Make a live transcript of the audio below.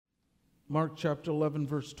Mark chapter 11,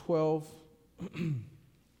 verse 12.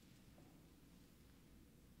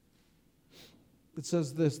 It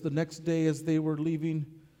says this: the next day as they were leaving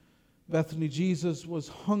Bethany, Jesus was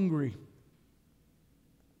hungry.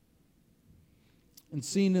 And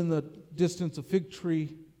seeing in the distance a fig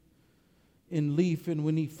tree in leaf, and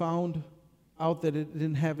when he found out that it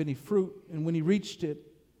didn't have any fruit, and when he reached it,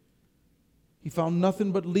 he found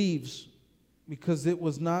nothing but leaves, because it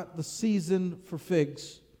was not the season for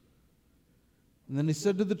figs. And then he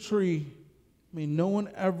said to the tree, "May no one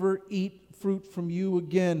ever eat fruit from you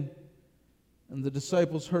again." And the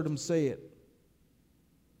disciples heard him say it.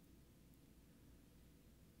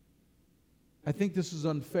 I think this is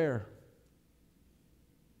unfair.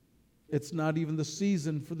 It's not even the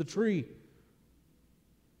season for the tree.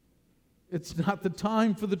 It's not the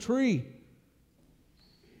time for the tree.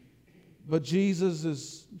 But Jesus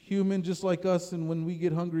is human just like us, and when we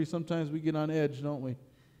get hungry, sometimes we get on edge, don't we?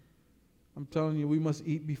 I'm telling you, we must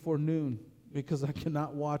eat before noon, because I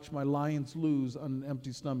cannot watch my Lions lose on an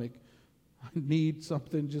empty stomach. I need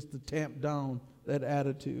something just to tamp down that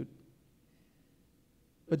attitude.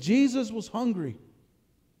 But Jesus was hungry.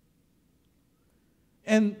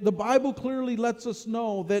 And the Bible clearly lets us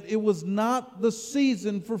know that it was not the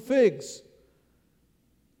season for figs.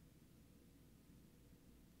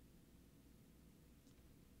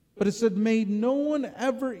 But it said, "May no one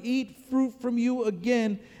ever eat fruit from you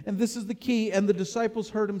again." And this is the key. And the disciples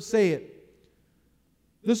heard him say it.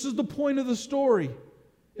 This is the point of the story.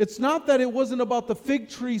 It's not that it wasn't about the fig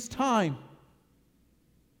tree's time.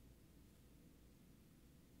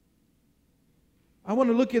 I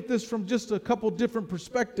want to look at this from just a couple different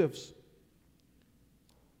perspectives.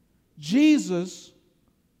 Jesus,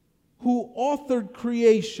 who authored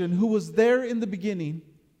creation, who was there in the beginning,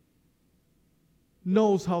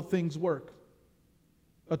 knows how things work.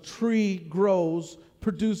 A tree grows,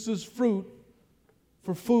 produces fruit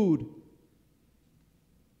for food.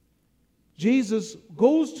 Jesus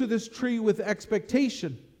goes to this tree with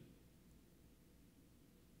expectation.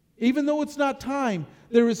 Even though it's not time,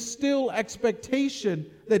 there is still expectation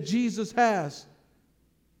that Jesus has.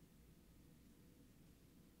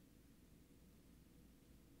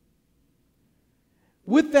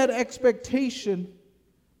 With that expectation,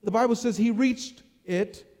 the Bible says he reached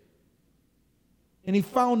it and he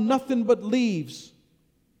found nothing but leaves.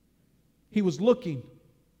 He was looking.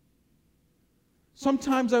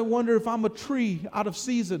 Sometimes I wonder if I'm a tree out of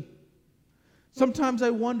season. Sometimes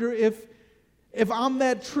I wonder if I'm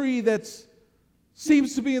that tree that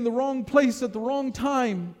seems to be in the wrong place at the wrong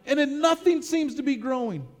time, and then nothing seems to be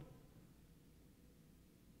growing.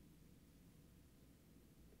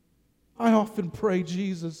 I often pray,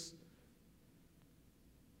 Jesus,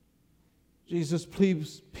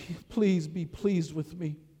 please be pleased with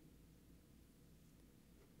me.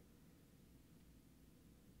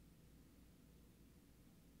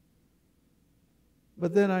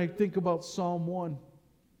 But then I think about Psalm 1.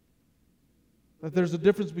 That there's a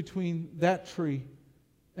difference between that tree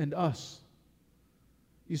and us.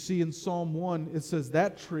 You see, in Psalm 1, it says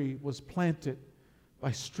that tree was planted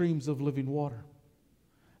by streams of living water.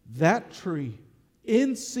 That tree,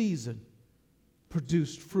 in season,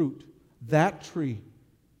 produced fruit. That tree,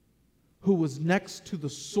 who was next to the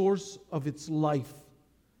source of its life.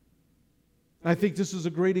 I think this is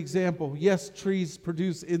a great example. Yes, trees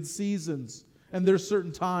produce in seasons, and there's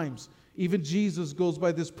certain times. Even Jesus goes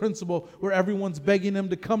by this principle where everyone's begging him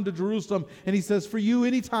to come to Jerusalem. And he says, for you,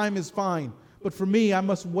 any time is fine. But for me, I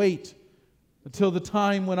must wait until the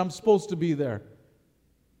time when I'm supposed to be there.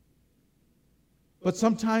 But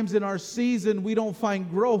sometimes in our season, we don't find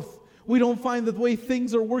growth. We don't find the way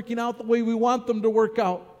things are working out the way we want them to work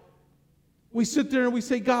out. We sit there and we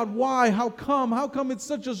say, God, why? How come? How come it's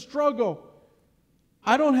such a struggle?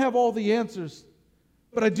 I don't have all the answers.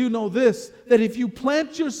 But I do know this, that if you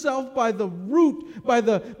plant yourself by the root, by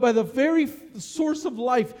the very source of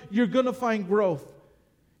life, you're going to find growth.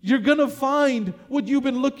 You're going to find what you've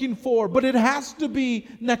been looking for, but it has to be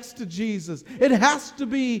next to Jesus. It has to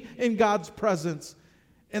be in God's presence.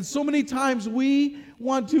 And so many times we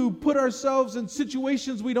want to put ourselves in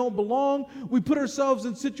situations we don't belong. We put ourselves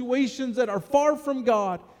in situations that are far from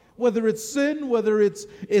God. Whether it's sin, whether it's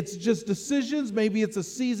just decisions, maybe it's a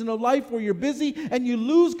season of life where you're busy and you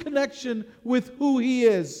lose connection with who He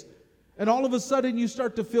is. And all of a sudden you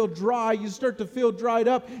start to feel dry, you start to feel dried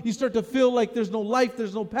up, you start to feel like there's no life,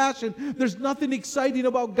 there's no passion, there's nothing exciting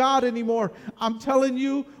about God anymore. I'm telling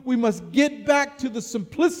you, we must get back to the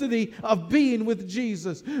simplicity of being with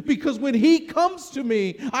Jesus. Because when He comes to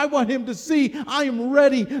me, I want Him to see I am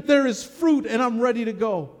ready, there is fruit, and I'm ready to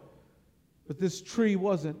go. But this tree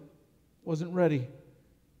wasn't ready.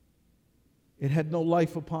 It had no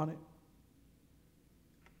life upon it.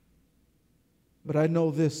 But I know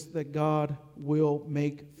this, that God will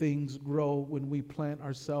make things grow when we plant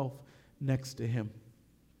ourselves next to Him.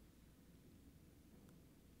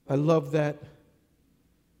 I love that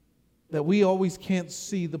we always can't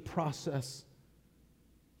see the process.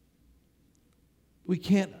 We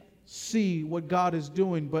can't see what God is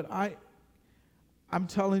doing, but I'm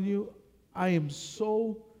telling you, I am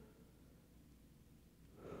so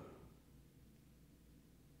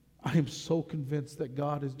convinced that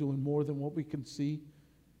God is doing more than what we can see,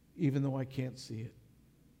 even though I can't see it.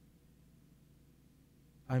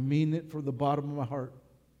 I mean it from the bottom of my heart.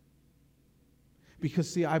 Because,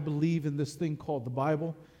 see, I believe in this thing called the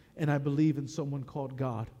Bible, and I believe in someone called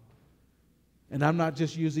God. And I'm not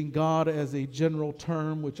just using God as a general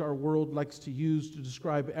term, which our world likes to use to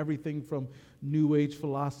describe everything from New Age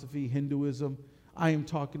philosophy, Hinduism. I am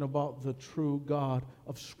talking about the true God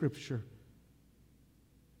of Scripture.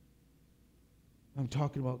 I'm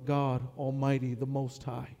talking about God Almighty, the Most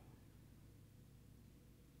High.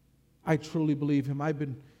 I truly believe Him. I've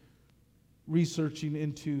been researching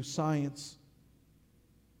into science,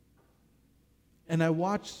 and I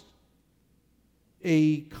watched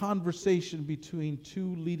a conversation between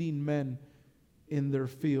two leading men in their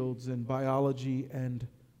fields in biology and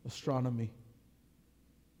astronomy.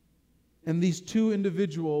 And these two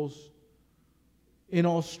individuals in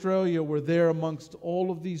Australia were there amongst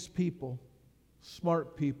all of these people,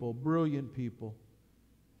 smart people, brilliant people,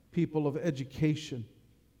 people of education.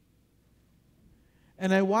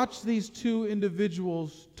 And I watched these two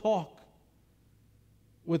individuals talk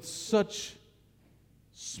with such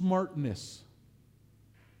smartness.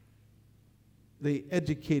 They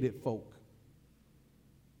educated folk.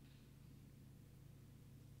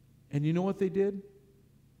 And you know what they did?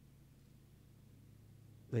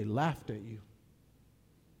 They laughed at you.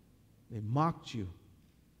 They mocked you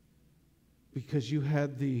because you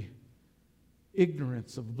had the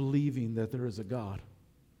ignorance of believing that there is a God.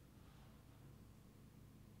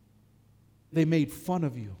 They made fun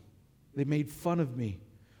of you. They made fun of me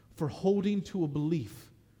for holding to a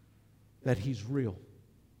belief that He's real.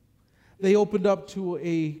 They opened up to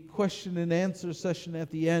a question and answer session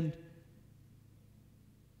at the end.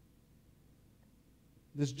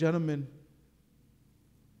 This gentleman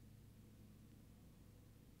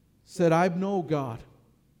said, I know God.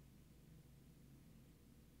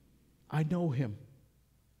 I know Him.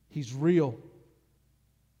 He's real.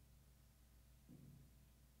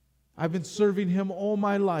 I've been serving Him all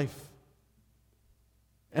my life.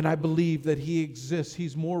 And I believe that He exists.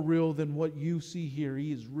 He's more real than what you see here.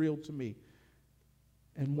 He is real to me.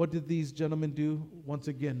 And what did these gentlemen do? Once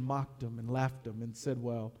again, mocked Him and laughed Him and said,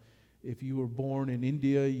 well, if you were born in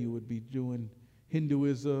India, you would be doing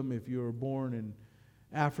Hinduism. If you were born in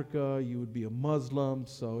Africa, you would be a Muslim.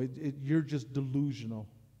 So you're just delusional.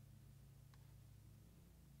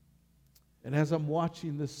 And as I'm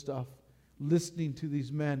watching this stuff, listening to these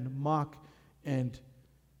men mock and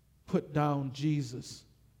put down Jesus,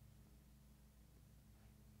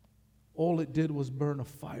 all it did was burn a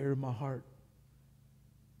fire in my heart.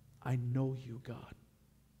 I know you, God.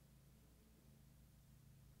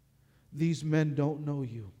 These men don't know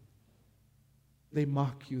you. They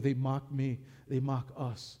mock you. They mock me. They mock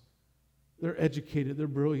us. They're educated. They're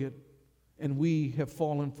brilliant. And we have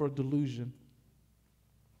fallen for delusion.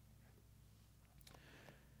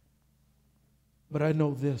 But I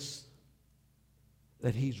know this,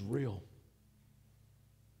 that He's real.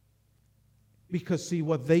 Because, see,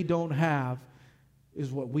 what they don't have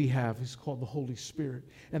is what we have. It's called the Holy Spirit.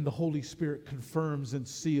 And the Holy Spirit confirms and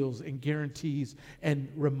seals and guarantees and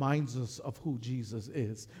reminds us of who Jesus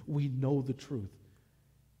is. We know the truth.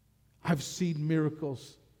 I've seen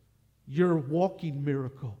miracles. You're a walking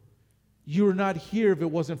miracle. You're not here if it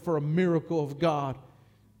wasn't for a miracle of God.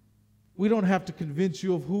 We don't have to convince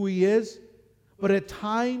you of who He is, but at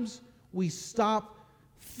times we stop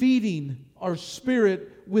feeding our spirit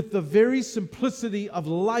with the very simplicity of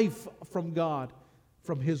life from God,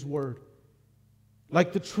 from His Word.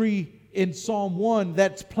 Like the tree in Psalm 1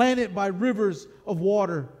 that's planted by rivers of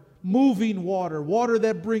water, moving water, water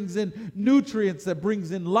that brings in nutrients, that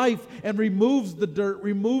brings in life and removes the dirt,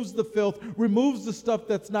 removes the filth, removes the stuff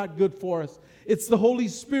that's not good for us. It's the Holy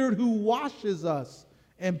Spirit who washes us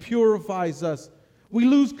and purifies us. We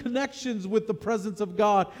lose connections with the presence of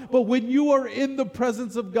God. But when you are in the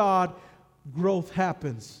presence of God, growth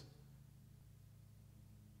happens.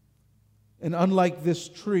 And unlike this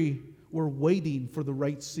tree, we're waiting for the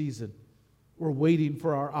right season. We're waiting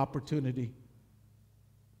for our opportunity.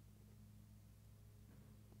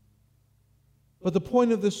 But the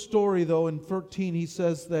point of this story, though, in 13, he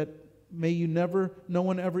says that may no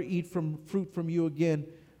one ever eat from fruit from you again.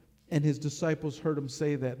 And his disciples heard him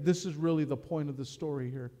say that. This is really the point of the story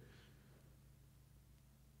here.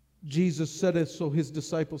 Jesus said it so his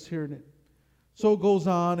disciples hearing it. So it goes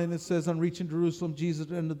on, and it says, on reaching Jerusalem, Jesus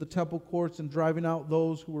entered the temple courts, and driving out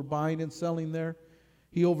those who were buying and selling there,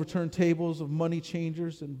 he overturned tables of money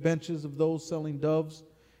changers and benches of those selling doves,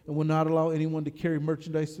 and would not allow anyone to carry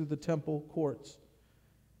merchandise through the temple courts.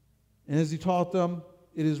 And as he taught them,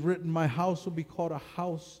 it is written, my house will be called a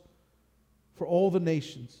house for all the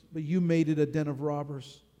nations, but you made it a den of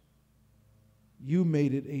robbers. You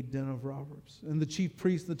made it a den of robbers. And the chief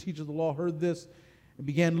priests and the teachers of the law heard this and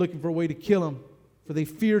began looking for a way to kill him, for they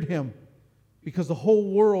feared him, because the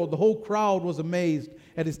whole world, the whole crowd was amazed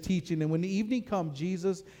at his teaching. And when the evening came,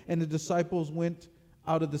 Jesus and the disciples went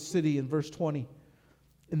out of the city. In verse 20,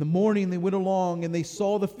 in the morning they went along, and they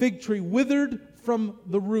saw the fig tree withered from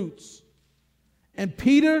the roots. And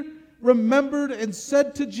Peter remembered and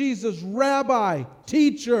said to Jesus, Rabbi,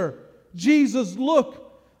 teacher, Jesus, look,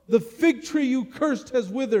 the fig tree you cursed has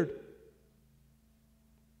withered.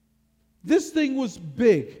 This thing was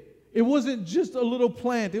big. It wasn't just a little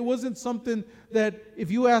plant. It wasn't something that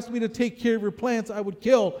if you asked me to take care of your plants, I would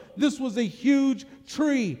kill. This was a huge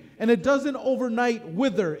tree, and it doesn't overnight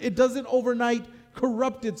wither. It doesn't overnight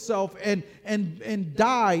corrupt itself and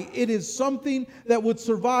die. It is something that would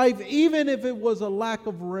survive even if it was a lack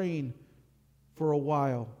of rain for a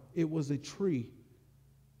while. It was a tree.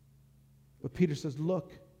 But Peter says,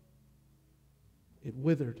 look, it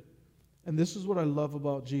withered. And this is what I love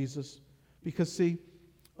about Jesus. Because, see,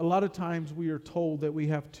 a lot of times we are told that we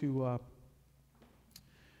have to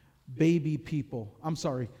lead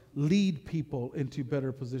people into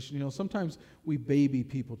better position. You know, sometimes we baby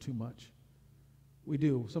people too much. We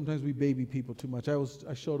do. Sometimes we baby people too much.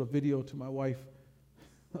 I showed a video to my wife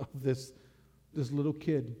of this little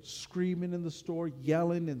kid screaming in the store,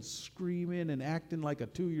 yelling and screaming and acting like a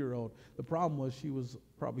 2-year-old. The problem was she was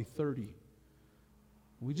probably 30.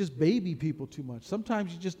 We just baby people too much.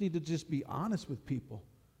 Sometimes you just need to just be honest with people.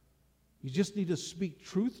 You just need to speak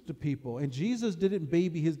truth to people. And Jesus didn't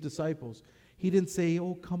baby his disciples. He didn't say,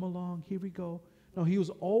 oh, come along, here we go. No, he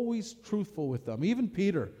was always truthful with them. Even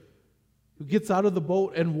Peter, who gets out of the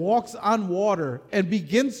boat and walks on water and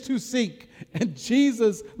begins to sink. And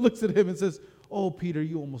Jesus looks at him and says, oh, Peter,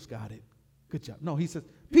 you almost got it. Good job. No, he says,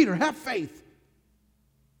 Peter, have faith.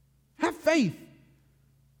 Have faith.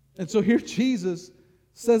 And so here Jesus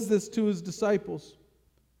says this to his disciples.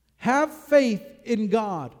 Have faith in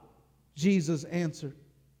God, Jesus answered.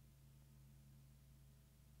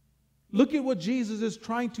 Look at what Jesus is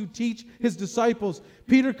trying to teach his disciples.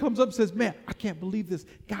 Peter comes up and says, man, I can't believe this.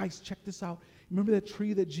 Guys, check this out. Remember that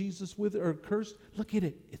tree that Jesus withered or cursed? Look at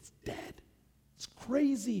it. It's dead. It's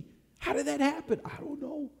crazy. How did that happen? I don't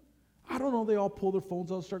know. They all pull their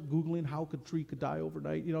phones out and start Googling how a tree could die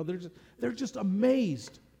overnight. You know, they're just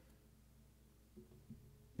amazed.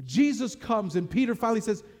 Jesus comes and Peter finally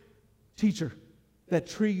says, teacher, that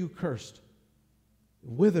tree you cursed,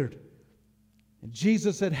 withered. And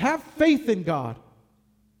Jesus said, have faith in God.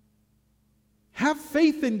 Have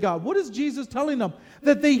faith in God. What is Jesus telling them?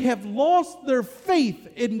 That they have lost their faith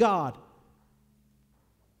in God.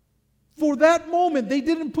 For that moment, they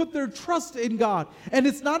didn't put their trust in God. And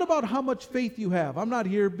it's not about how much faith you have. I'm not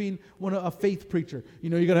here being a faith preacher. You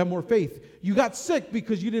know, you got to have more faith. You got sick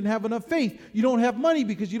because you didn't have enough faith. You don't have money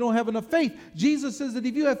because you don't have enough faith. Jesus says that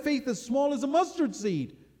if you have faith as small as a mustard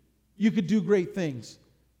seed, you could do great things.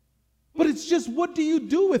 But it's just, what do you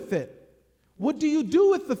do with it? What do you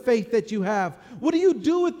do with the faith that you have? What do you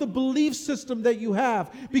do with the belief system that you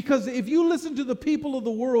have? Because if you listen to the people of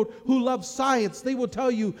the world who love science, they will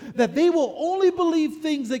tell you that they will only believe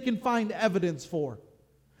things they can find evidence for.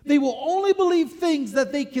 They will only believe things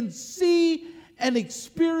that they can see and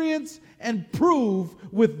experience and prove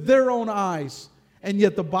with their own eyes. And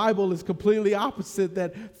yet the Bible is completely opposite,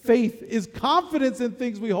 that faith is confidence in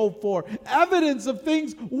things we hope for, evidence of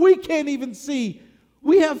things we can't even see.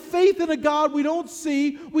 We have faith in a God we don't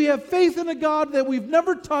see. We have faith in a God that we've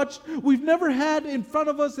never touched, we've never had in front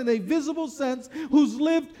of us in a visible sense, who's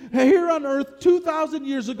lived here on earth 2,000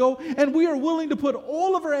 years ago, and we are willing to put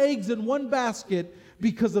all of our eggs in one basket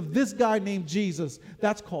because of this guy named Jesus.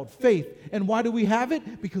 That's called faith. And why do we have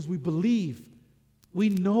it? Because we believe. We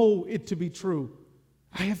know it to be true.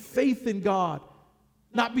 I have faith in God.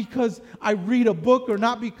 Not because I read a book or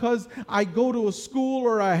not because I go to a school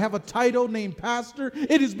or I have a title named pastor.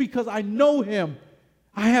 It is because I know Him.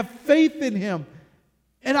 I have faith in Him.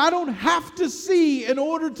 And I don't have to see in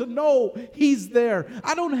order to know He's there.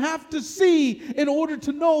 I don't have to see in order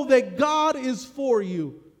to know that God is for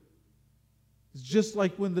you. It's just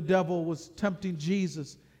like when the devil was tempting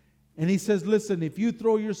Jesus. And he says, listen, if you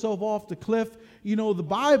throw yourself off the cliff, the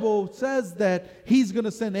Bible says that he's going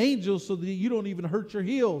to send angels so that you don't even hurt your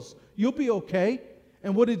heels. You'll be okay.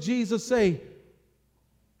 And what did Jesus say?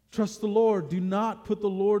 Trust the Lord. Do not put the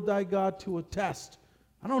Lord thy God to a test.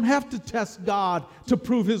 I don't have to test God to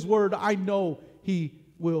prove His word. I know He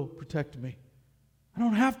will protect me. I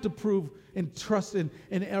don't have to prove and trust and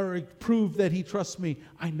prove that He trusts me.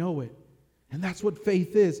 I know it. And that's what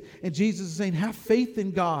faith is. And Jesus is saying, have faith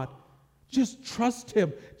in God. Just trust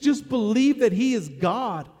Him. Just believe that He is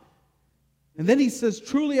God. And then He says,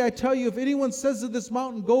 truly I tell you, if anyone says to this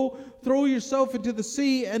mountain, go throw yourself into the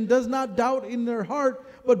sea, and does not doubt in their heart,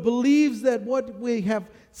 but believes that what we have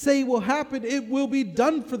say will happen, it will be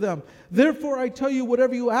done for them. Therefore I tell you,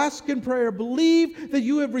 whatever you ask in prayer, believe that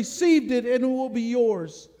you have received it, and it will be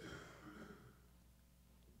yours.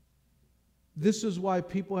 This is why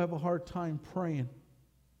people have a hard time praying.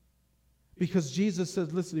 Because Jesus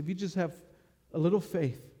says, listen, if you just have a little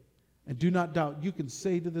faith and do not doubt, you can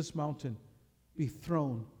say to this mountain, be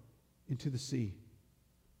thrown into the sea.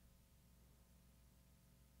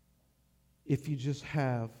 If you just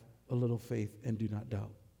have a little faith and do not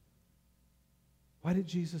doubt. Why did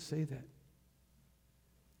Jesus say that?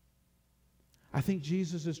 I think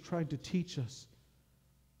Jesus is trying to teach us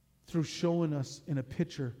through showing us in a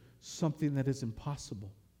picture something that is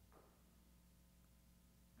impossible.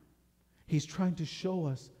 He's trying to show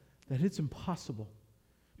us that it's impossible.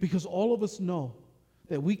 Because all of us know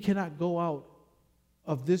that we cannot go out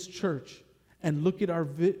of this church and look at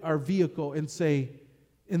our vehicle and say,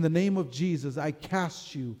 in the name of Jesus, I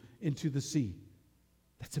cast you into the sea.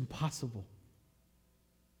 That's impossible.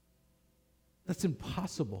 That's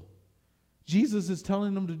impossible. Jesus is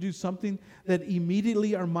telling them to do something that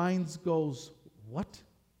immediately our minds goes, what?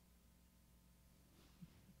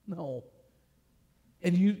 No.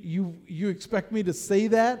 And you expect me to say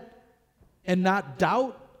that and not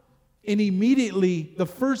doubt? And immediately, the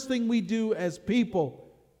first thing we do as people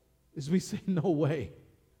is we say, no way.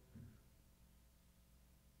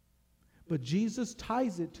 But Jesus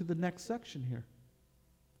ties it to the next section here.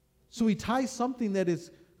 So He ties something that is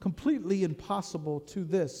completely impossible to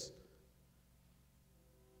this.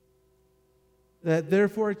 That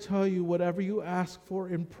therefore I tell you, whatever you ask for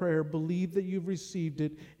in prayer, believe that you've received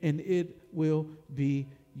it, and it will be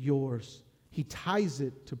yours. He ties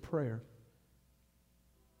it to prayer.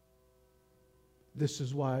 This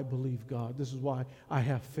is why I believe God. This is why I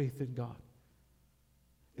have faith in God.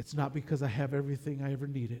 It's not because I have everything I ever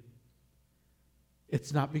needed.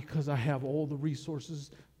 It's not because I have all the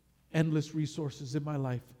resources, endless resources in my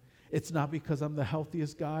life. It's not because I'm the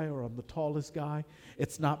healthiest guy or I'm the tallest guy.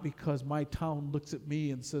 It's not because my town looks at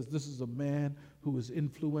me and says, this is a man who is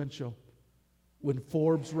influential. When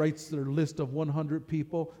Forbes writes their list of 100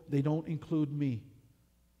 people, they don't include me.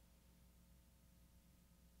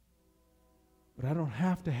 But I don't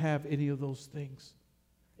have to have any of those things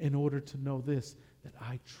in order to know this, that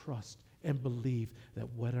I trust and believe that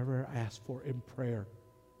whatever I ask for in prayer,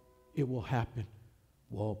 it will happen.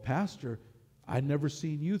 Well, Pastor, I've never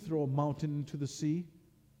seen you throw a mountain into the sea.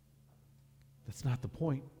 That's not the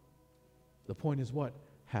point. The point is what?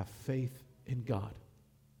 Have faith in God.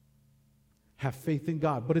 Have faith in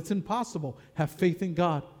God. But it's impossible. Have faith in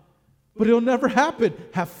God. But it'll never happen.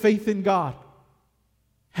 Have faith in God.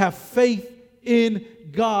 Have faith in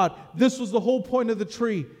God. This was the whole point of the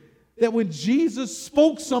tree. That when Jesus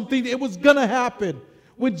spoke something, it was going to happen.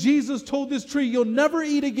 When Jesus told this tree, you'll never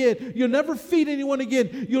eat again. You'll never feed anyone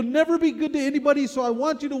again. You'll never be good to anybody, so I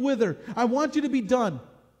want you to wither. I want you to be done.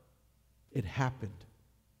 It happened.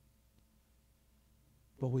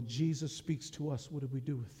 But when Jesus speaks to us, what do we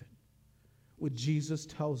do with it? When Jesus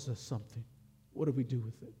tells us something, what do we do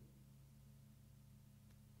with it?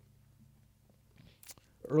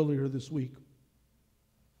 Earlier this week,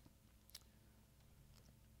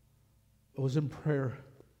 I was in prayer,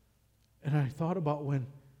 and I thought about when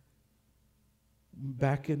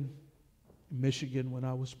back in Michigan when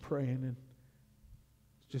I was praying and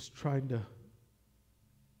just trying to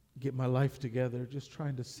get my life together, just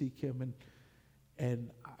trying to seek Him, and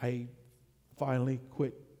I finally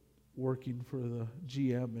quit working for the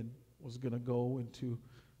GM and was going to go into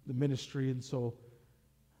the ministry, and so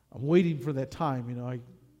I'm waiting for that time.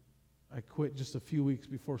 I quit just a few weeks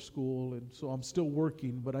before school, and so I'm still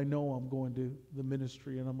working, but I know I'm going to the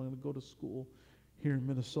ministry, and I'm going to go to school here in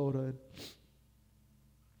Minnesota.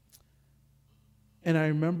 And I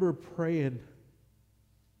remember praying,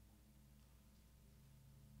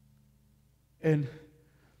 and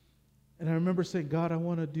I remember saying, God, I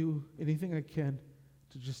want to do anything I can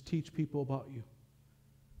to just teach people about you.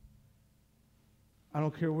 I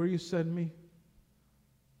don't care where you send me.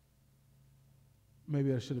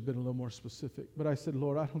 Maybe I should have been a little more specific. But I said,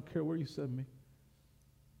 Lord, I don't care where you send me.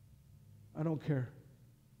 I don't care.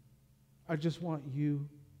 I just want you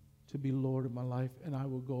to be Lord of my life, and I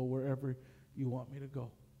will go wherever you want me to go.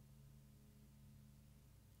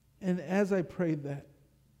 And as I prayed that,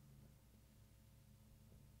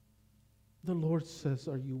 the Lord says,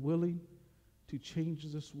 are you willing to change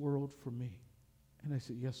this world for me? And I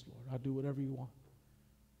said, yes, Lord, I'll do whatever you want.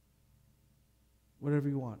 Whatever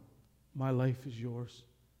you want. My life is yours.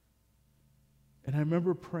 And I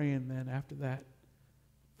remember praying then after that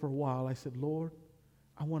for a while. I said, Lord,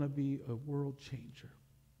 I want to be a world changer.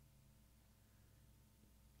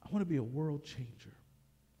 I want to be a world changer.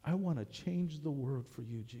 I want to change the world for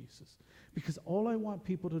you, Jesus. Because all I want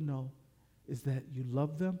people to know is that you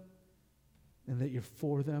love them and that you're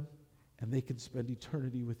for them and they can spend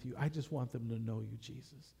eternity with you. I just want them to know you,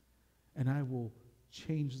 Jesus. And I will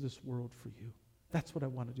change this world for you. That's what I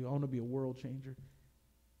want to do. I want to be a world changer.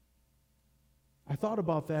 I thought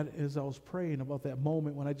about that as I was praying about that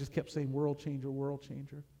moment when I just kept saying world changer, world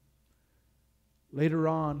changer. Later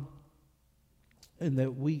on in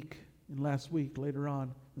that week, in last week, later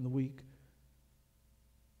on in the week,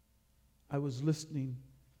 I was listening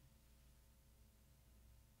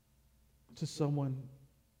to someone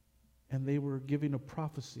and they were giving a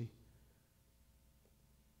prophecy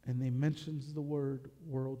and they mentioned the word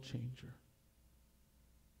world changer.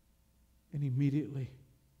 And immediately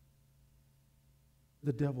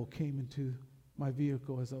the devil came into my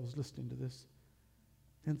vehicle as I was listening to this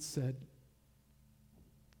and said,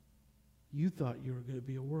 you thought you were going to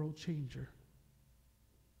be a world changer,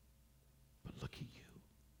 but look at you.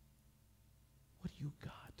 What do you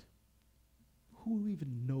got? Who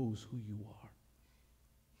even knows who you are?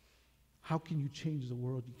 How can you change the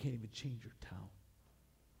world? You can't even change your town.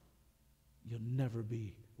 You'll never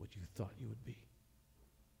be what you thought you would be.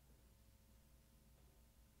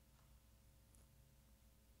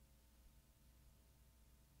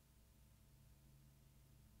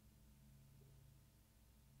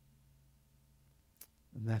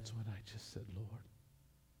 And that's when I just said, Lord,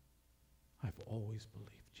 I've always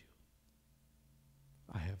believed you.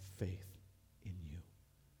 I have faith in you.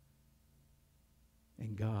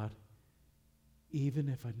 And God, even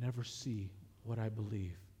if I never see what I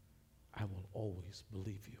believe, I will always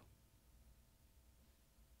believe you.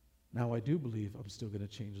 Now I do believe I'm still going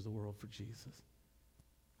to change the world for Jesus.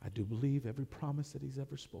 I do believe every promise that he's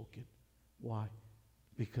ever spoken. Why?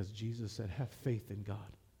 Because Jesus said, have faith in God.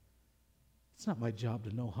 It's not my job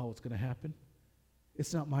to know how it's going to happen.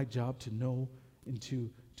 It's not my job to know and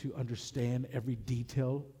to understand every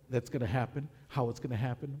detail that's going to happen, how it's going to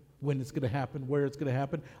happen, when it's going to happen, where it's going to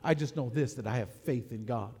happen. I just know this, that I have faith in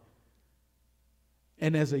God.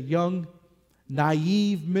 And as a young,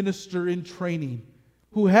 naive minister in training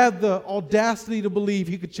who had the audacity to believe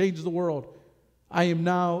he could change the world, I am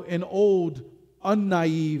now an old,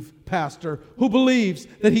 unnaive pastor who believes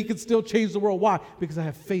that he can still change the world. Why? Because I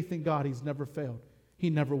have faith in God. He's never failed. He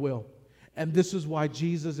never will. And this is why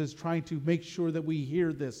Jesus is trying to make sure that we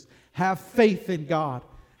hear this. Have faith in God.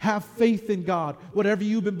 Have faith in God. Whatever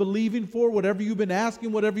you've been believing for, whatever you've been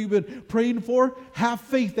asking, whatever you've been praying for, have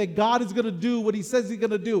faith that God is going to do what he says he's going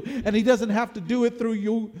to do. And he doesn't have to do it through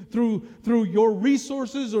you, through your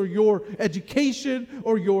resources or your education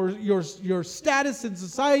or your status in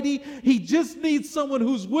society. He just needs someone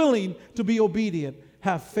who's willing to be obedient.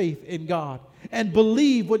 Have faith in God and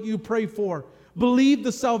believe what you pray for. Believe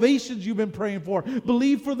the salvations you've been praying for.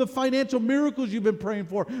 Believe for the financial miracles you've been praying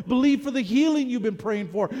for. Believe for the healing you've been praying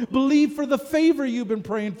for. Believe for the favor you've been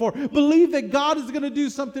praying for. Believe that God is going to do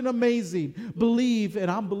something amazing. Believe, and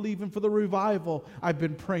I'm believing for the revival I've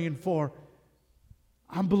been praying for.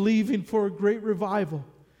 I'm believing for a great revival.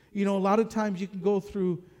 You know, a lot of times you can go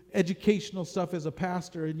through educational stuff as a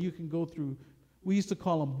pastor, and you can go through, we used to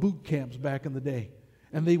call them boot camps back in the day.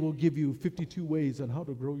 And they will give you 52 ways on how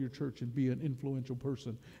to grow your church and be an influential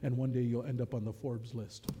person. And one day you'll end up on the Forbes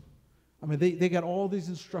list. I mean, they got all these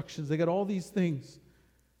instructions. They got all these things.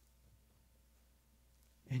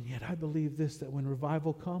 And yet I believe this, that when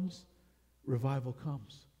revival comes, revival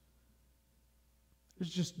comes.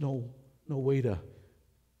 There's just no way to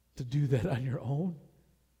do that on your own.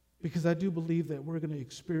 Because I do believe that we're going to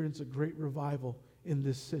experience a great revival in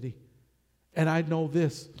this city. And I know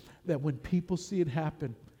this, that when people see it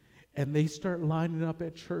happen and they start lining up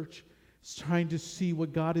at church trying to see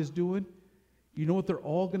what God is doing, you know what they're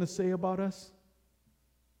all going to say about us?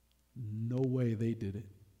 No way they did it.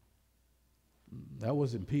 That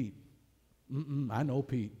wasn't Pete. I know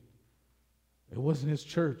Pete. It wasn't his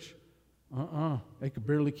church. They could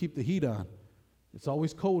barely keep the heat on. It's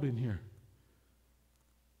always cold in here.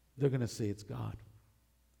 They're going to say it's God.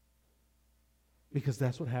 Because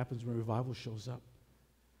that's what happens when revival shows up.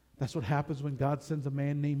 That's what happens when God sends a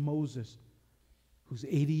man named Moses, who's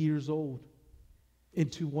 80 years old,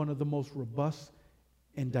 into one of the most robust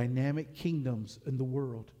and dynamic kingdoms in the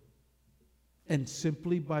world. And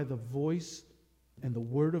simply by the voice and the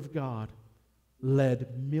word of God, led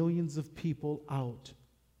millions of people out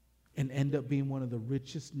and end up being one of the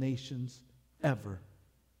richest nations ever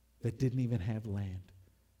that didn't even have land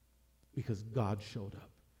because God showed up.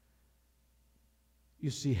 You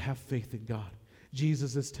see, have faith in God.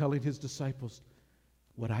 Jesus is telling his disciples,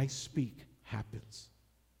 what I speak happens.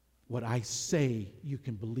 What I say, you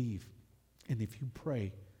can believe. And if you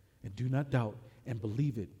pray and do not doubt and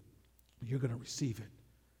believe it, you're going to receive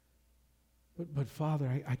it. But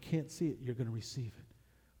Father, I can't see it. You're going to receive it.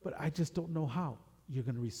 But I just don't know how. You're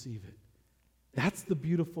going to receive it. That's the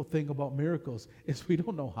beautiful thing about miracles, is we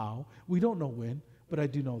don't know how. We don't know when. But I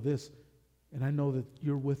do know this. And I know that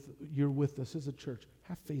you're with us as a church.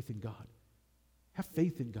 Have faith in God. Have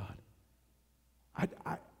faith in God.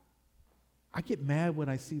 I get mad when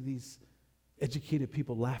I see these educated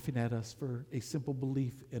people laughing at us for a simple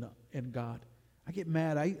belief in God. I get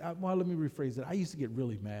mad. Well, let me rephrase it. I used to get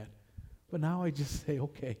really mad. But now I just say,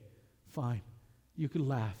 okay, fine. You can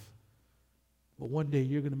laugh. But one day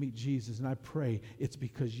you're going to meet Jesus, and I pray it's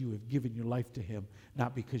because you have given your life to him,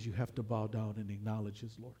 not because you have to bow down and acknowledge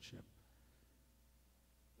his lordship.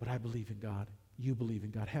 But I believe in God. You believe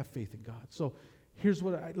in God. Have faith in God. So here's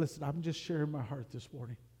what listen, I'm just sharing my heart this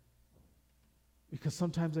morning. Because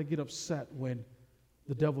sometimes I get upset when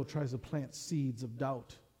the devil tries to plant seeds of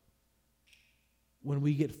doubt. When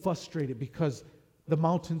we get frustrated because the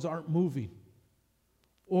mountains aren't moving,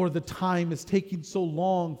 or the time is taking so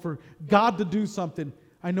long for God to do something.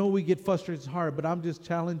 I know we get frustrated, it's hard, but I'm just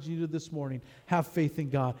challenging you this morning. Have faith in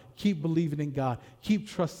God. Keep believing in God. Keep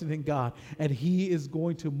trusting in God. And he is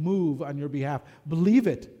going to move on your behalf. Believe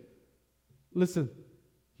it. Listen,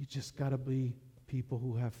 you just got to be people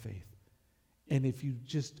who have faith. And if you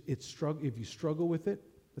struggle with it,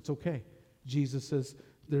 it's okay. Jesus says,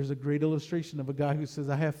 there's a great illustration of a guy who says,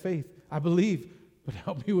 I have faith. I believe, but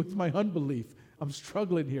help me with my unbelief. I'm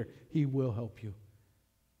struggling here. He will help you.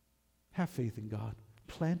 Have faith in God.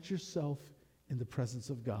 Plant yourself in the presence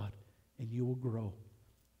of God, and you will grow.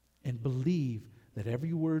 And believe that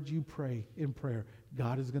every word you pray in prayer,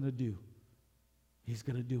 God is going to do. He's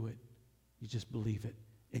going to do it. You just believe it,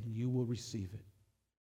 and you will receive it.